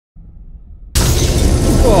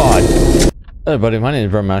God! Hey everybody, my name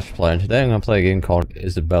is Brett Masterplayer, and today I'm going to play a game called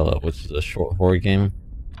Isabella, which is a short horror game.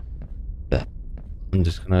 I'm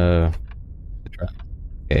just gonna try.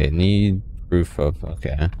 Okay, need proof of,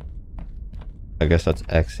 okay. I guess that's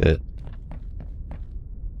exit.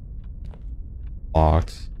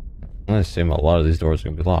 Locked. I'm gonna assume a lot of these doors are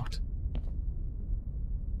gonna be locked.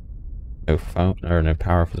 No phone, or no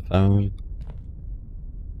power for the phone.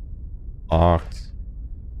 Locked.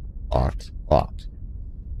 Locked. Locked.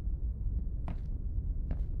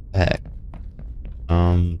 Heck.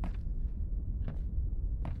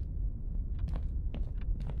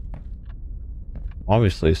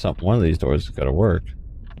 Obviously, one of these doors has got to work.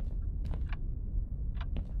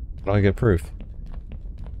 How do I get proof?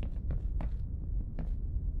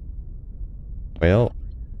 Well,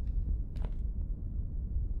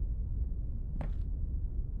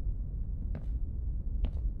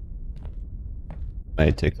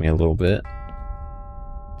 may take me a little bit.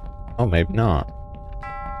 Oh, maybe not.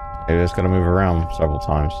 Maybe I just gotta move around several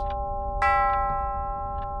times.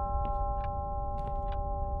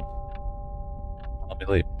 Let me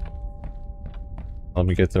leave. Let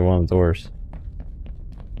me get to one of the doors.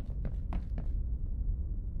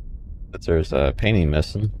 But there's a painting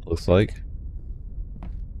missing, looks like.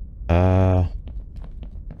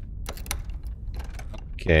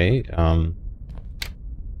 Okay,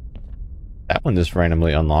 that one just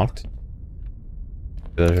randomly unlocked.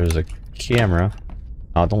 There's a camera.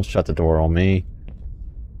 Oh, don't shut the door on me.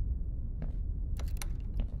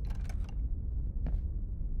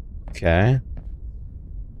 Okay.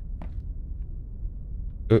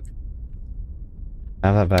 Ooh.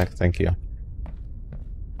 Have that back, thank you.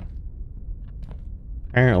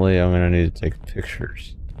 Apparently, I'm gonna need to take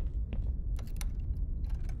pictures.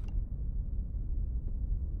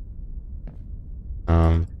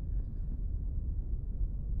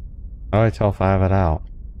 How do I tell if I have it out?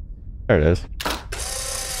 There it is.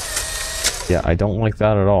 Yeah, I don't like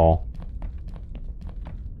that at all.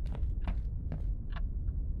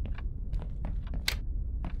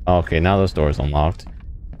 Okay, now this door is unlocked.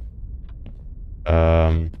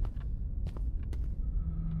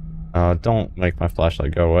 Don't make my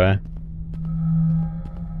flashlight go away.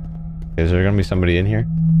 Is there gonna be somebody in here?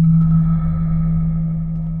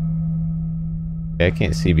 Okay, I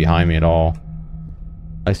can't see behind me at all.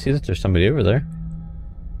 I see that there's somebody over there.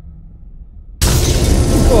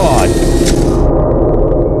 God!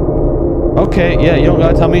 Okay, yeah, you don't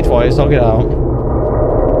gotta tell me twice, I'll get out.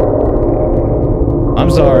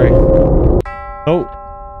 I'm sorry. Oh.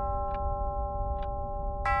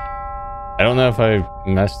 I don't know if I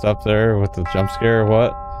messed up there with the jump scare or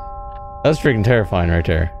what. That's freaking terrifying right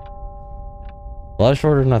there. A lot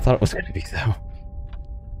shorter than I thought it was gonna be though.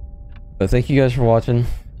 But thank you guys for watching.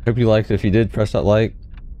 Hope you liked it. If you did, press that like.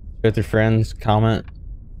 Share with your friends, comment,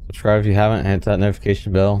 subscribe if you haven't, and hit that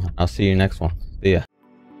notification bell. I'll see you next one. See ya.